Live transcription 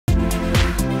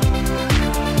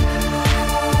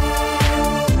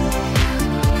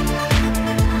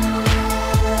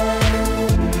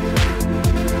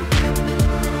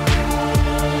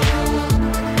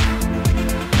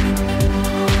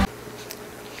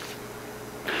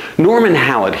Norman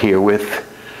Hallett here with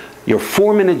your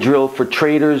 4-minute drill for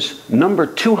traders number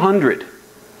 200.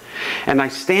 And I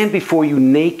stand before you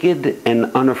naked and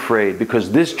unafraid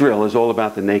because this drill is all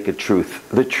about the naked truth.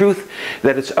 The truth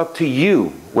that it's up to you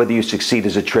whether you succeed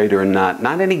as a trader or not.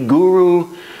 Not any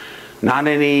guru, not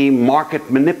any market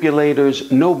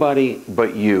manipulators, nobody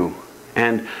but you.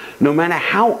 And no matter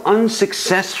how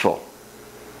unsuccessful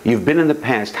you've been in the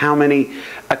past, how many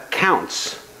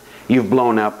accounts you've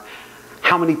blown up,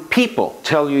 how many people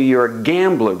tell you you're a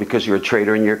gambler because you're a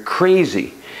trader and you're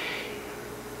crazy,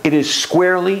 it is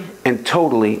squarely and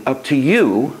totally up to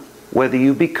you whether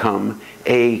you become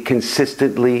a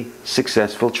consistently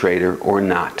successful trader or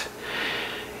not.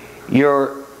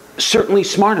 You're certainly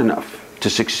smart enough to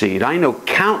succeed. I know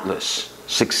countless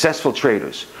successful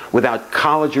traders without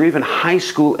college or even high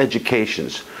school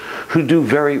educations who do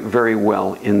very, very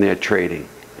well in their trading.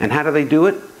 And how do they do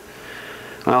it?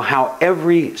 Well, how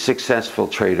every successful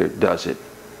trader does it.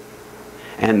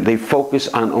 And they focus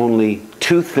on only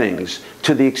two things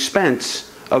to the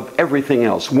expense of everything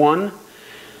else. One,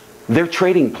 their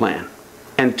trading plan.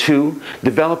 And two,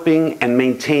 developing and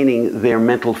maintaining their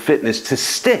mental fitness to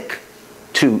stick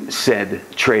to said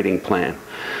trading plan.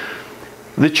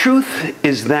 The truth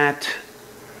is that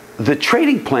the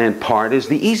trading plan part is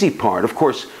the easy part. Of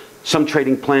course, some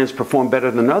trading plans perform better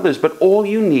than others, but all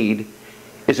you need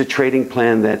is a trading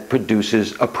plan that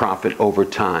produces a profit over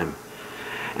time.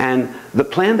 And the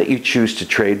plan that you choose to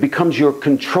trade becomes your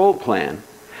control plan,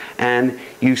 and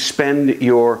you spend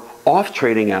your off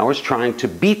trading hours trying to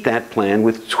beat that plan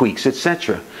with tweaks,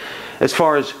 etc. As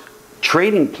far as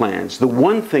trading plans, the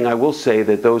one thing I will say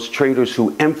that those traders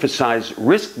who emphasize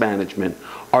risk management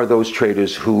are those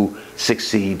traders who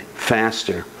succeed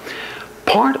faster.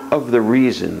 Part of the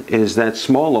reason is that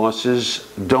small losses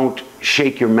don't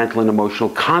shake your mental and emotional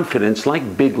confidence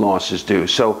like big losses do,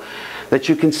 so that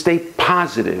you can stay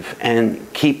positive and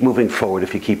keep moving forward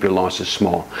if you keep your losses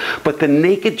small. But the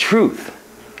naked truth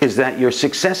is that your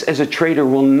success as a trader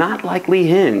will not likely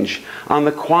hinge on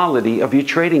the quality of your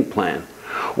trading plan.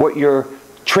 What you're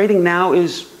trading now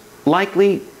is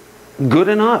likely good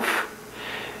enough.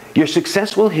 Your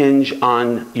success will hinge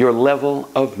on your level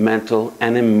of mental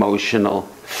and emotional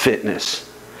fitness.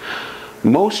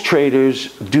 Most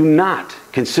traders do not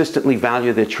consistently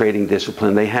value their trading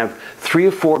discipline. They have 3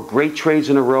 or 4 great trades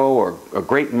in a row or a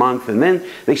great month, and then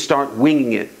they start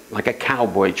winging it like a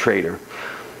cowboy trader.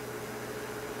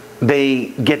 They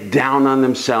get down on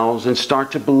themselves and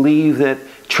start to believe that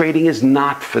trading is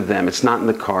not for them. It's not in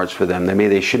the cards for them. Maybe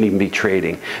they shouldn't even be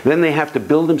trading. Then they have to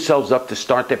build themselves up to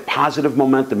start their positive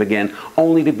momentum again,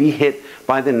 only to be hit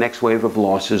by the next wave of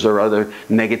losses or other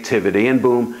negativity, and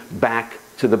boom, back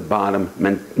to the bottom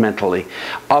mentally.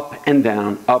 Up and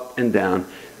down,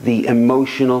 the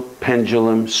emotional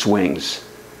pendulum swings.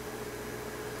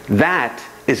 That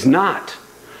is not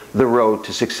the road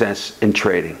to success in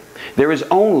trading. There is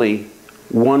only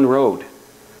one road.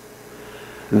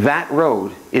 That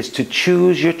road is to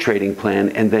choose your trading plan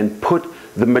and then put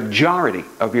the majority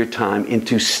of your time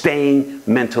into staying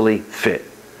mentally fit.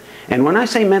 And when I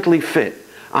say mentally fit,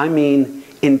 I mean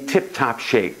in tip-top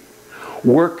shape.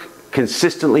 Work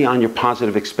consistently on your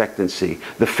positive expectancy.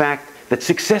 The fact that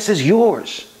success is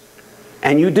yours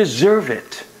and you deserve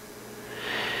it.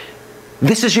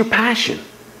 This is your passion.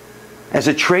 As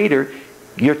a trader,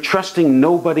 you're trusting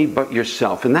nobody but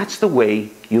yourself, and that's the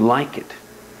way you like it.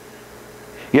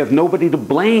 You have nobody to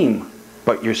blame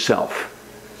but yourself,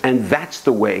 and that's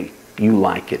the way you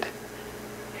like it.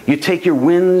 You take your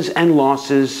wins and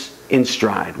losses in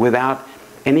stride without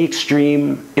any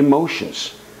extreme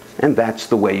emotions, and that's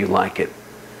the way you like it.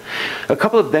 A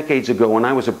couple of decades ago, when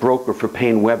I was a broker for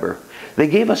Payne Weber, they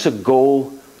gave us a goal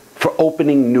for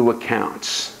opening new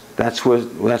accounts. That's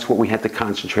what we had to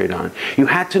concentrate on. You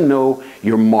had to know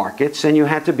your markets, and you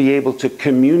had to be able to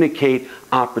communicate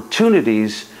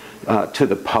opportunities to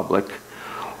the public.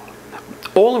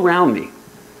 All around me,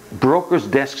 brokers'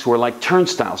 desks were like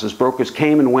turnstiles as brokers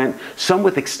came and went, some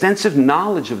with extensive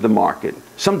knowledge of the market.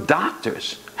 Some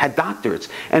doctors had doctorates,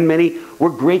 and many were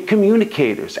great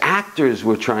communicators. Actors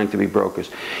were trying to be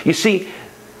brokers. You see,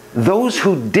 those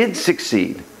who did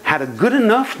succeed had a good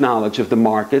enough knowledge of the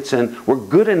markets and were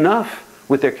good enough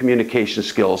with their communication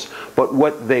skills, but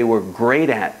what they were great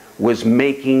at was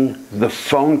making the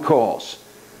phone calls.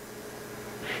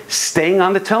 Staying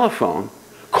on the telephone,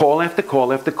 call after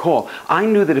call after call. I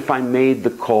knew that if I made the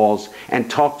calls and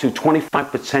talked to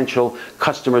 25 potential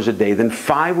customers a day, then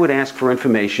 5 would ask for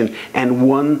information and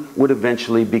 1 would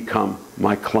eventually become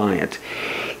my client.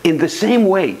 In the same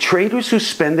way, traders who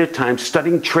spend their time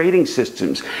studying trading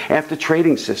systems after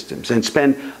trading systems and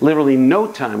spend literally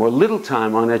no time or little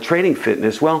time on their trading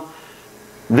fitness, well,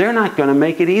 they're not going to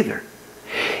make it either.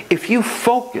 If you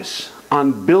focus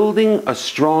on building a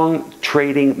strong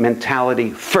trading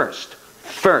mentality first,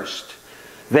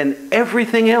 then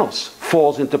everything else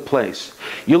falls into place.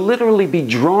 You'll literally be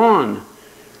drawn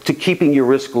to keeping your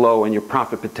risk low and your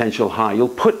profit potential high. You'll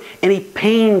put any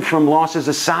pain from losses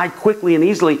aside quickly and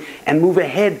easily and move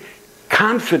ahead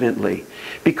confidently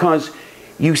because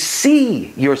you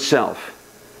see yourself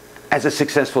as a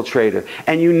successful trader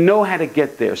and you know how to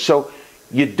get there. So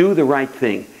you do the right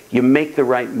thing. You make the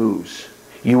right moves.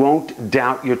 You won't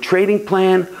doubt your trading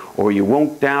plan, or you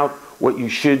won't doubt what you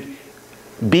should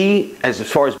be as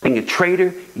far as being a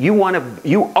trader. You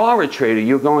are a trader.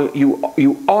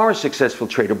 You are a successful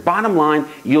trader. Bottom line,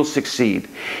 you'll succeed.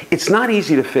 It's not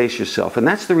easy to face yourself, and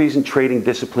that's the reason trading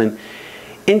discipline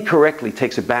incorrectly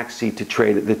takes a backseat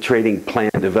to the trading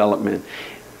plan development.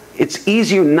 It's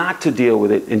easier not to deal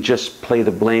with it and just play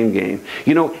the blame game.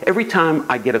 You know, every time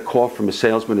I get a call from a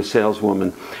salesman or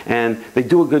saleswoman and they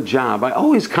do a good job, I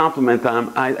always compliment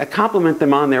them. I compliment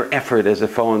them on their effort as a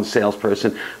phone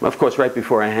salesperson, of course, right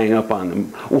before I hang up on them.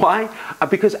 Why?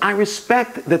 Because I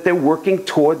respect that they're working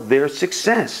toward their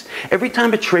success. Every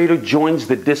time a trader joins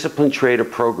the Disciplined Trader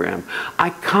program, I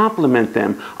compliment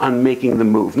them on making the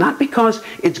move. Not because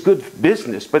it's good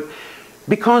business, but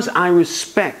because I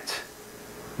respect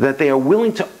that they are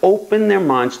willing to open their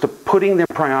minds to putting their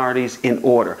priorities in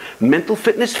order. Mental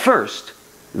fitness first,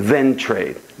 then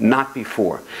trade, not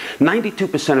before.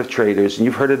 92% of traders, and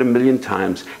you've heard it a million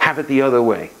times, have it the other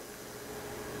way,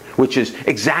 which is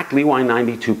exactly why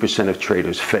 92% of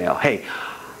traders fail. Hey,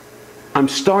 I'm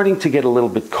starting to get a little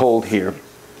bit cold here,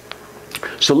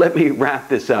 so let me wrap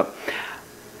this up.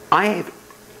 I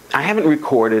haven't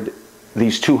recorded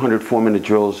these 200 4-minute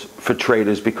drills for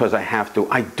traders because I have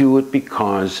to. I do it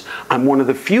because I'm one of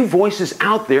the few voices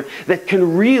out there that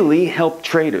can really help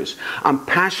traders. I'm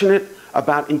passionate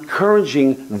about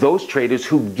encouraging those traders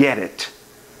who get it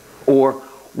or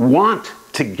want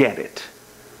to get it.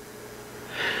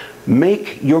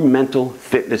 Make your mental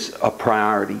fitness a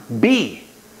priority. Be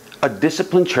a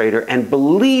disciplined trader, and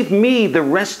believe me, the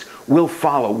rest will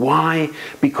follow. Why?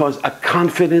 Because a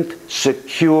confident,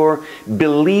 secure,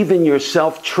 believe in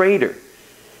yourself trader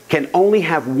can only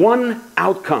have one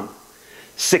outcome: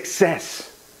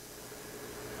 success.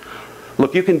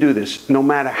 Look, you can do this. No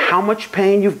matter how much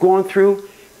pain you've gone through,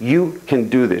 you can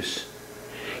do this.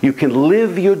 You can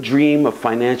live your dream of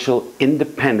financial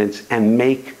independence and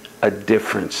make a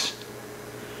difference.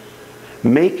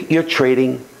 Make your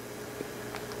trading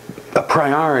a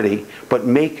priority, but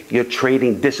make your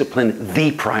trading discipline the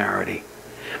priority.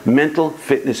 Mental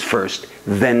fitness first,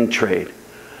 then trade.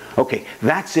 Okay,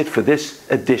 that's it for this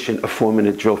edition of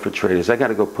 4-Minute Drill for Traders. I got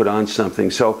to go put on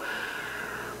something. So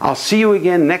I'll see you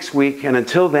again next week. And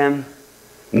until then,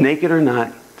 naked or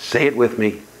not, say it with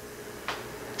me: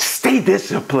 stay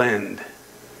disciplined.